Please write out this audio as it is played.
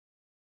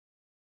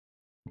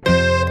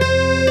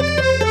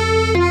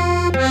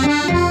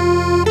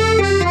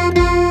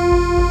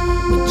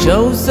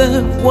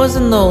Joseph was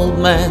an old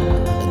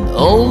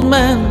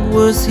man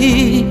was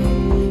he.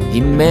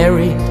 He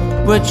married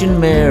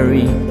Virgin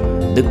Mary,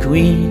 the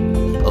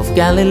Queen of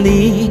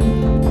Galilee.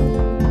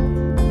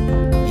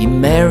 He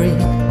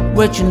married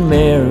Virgin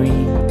Mary,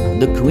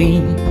 the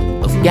Queen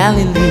of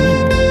Galilee.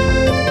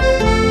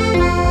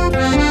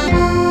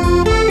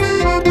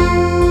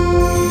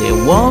 They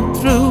walked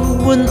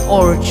through an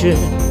orchard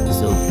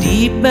so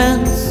deep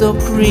and so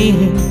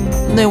green.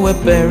 There were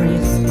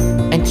berries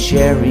and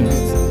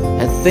cherries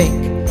as thick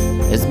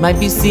as might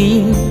be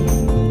seen.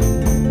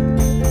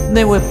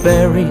 There were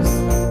berries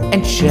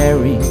and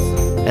cherries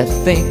as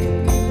thick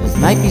as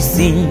might be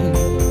seen.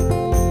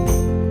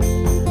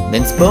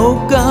 Then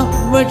spoke up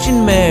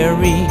Virgin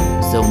Mary,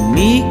 so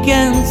meek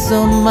and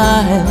so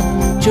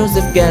mild.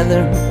 Joseph,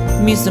 gather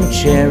me some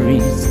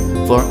cherries,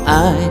 for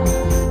I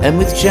am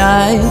with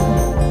child.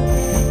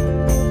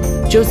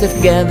 Joseph,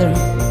 gather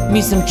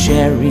me some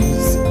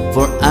cherries,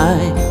 for I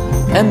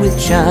am with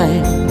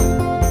child.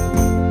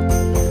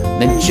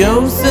 Then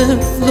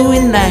Joseph flew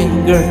in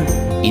anger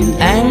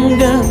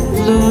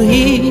flew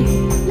he.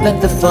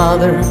 Let the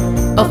father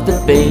of the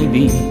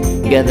baby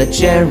gather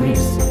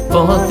cherries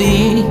for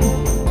thee.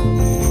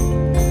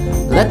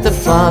 Let the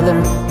father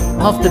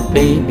of the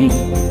baby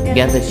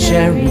gather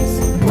cherries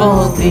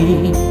for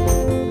thee.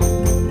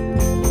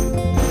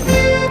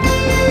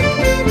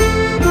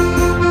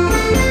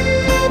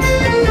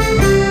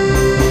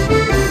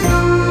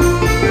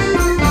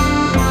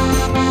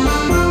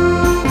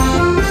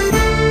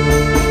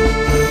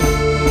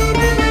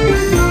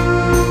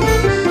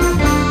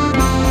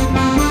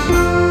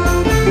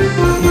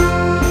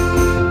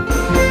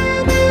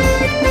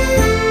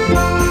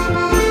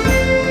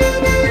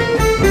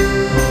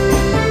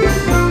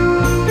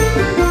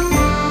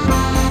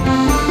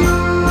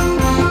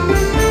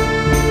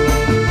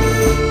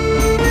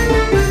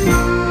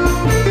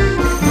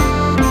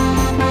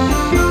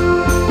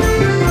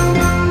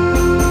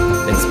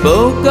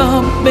 Spoke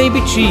up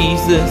baby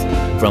Jesus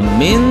from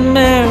in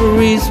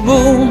Mary's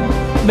womb.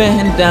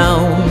 Bent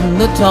down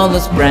the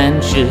tallest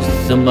branches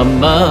so my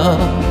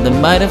mother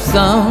might have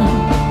sung.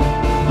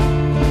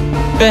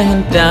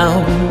 Bent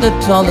down the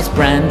tallest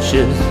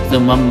branches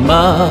so my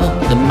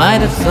mother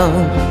might have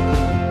sung.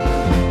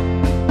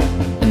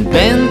 And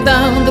bent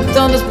down the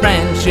tallest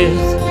branches,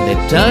 they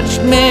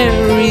touched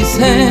Mary's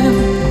hand.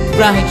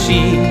 Cried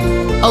she,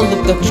 oh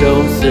look up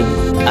Joseph,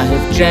 I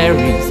have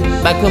cherries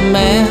by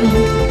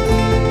command.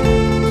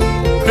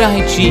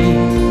 Cried she,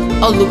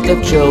 oh look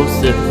up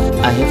Joseph,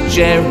 I have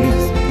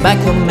cherries by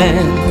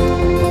command.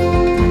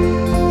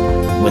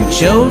 When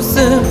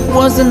Joseph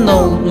was an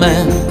old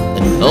man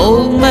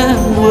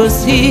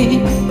was he.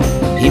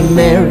 He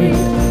married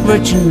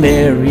Virgin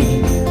Mary,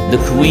 the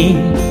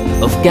Queen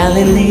of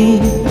Galilee.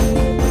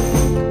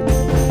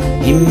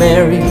 He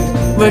married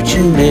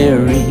Virgin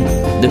Mary,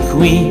 the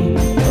Queen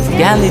of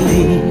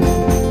Galilee.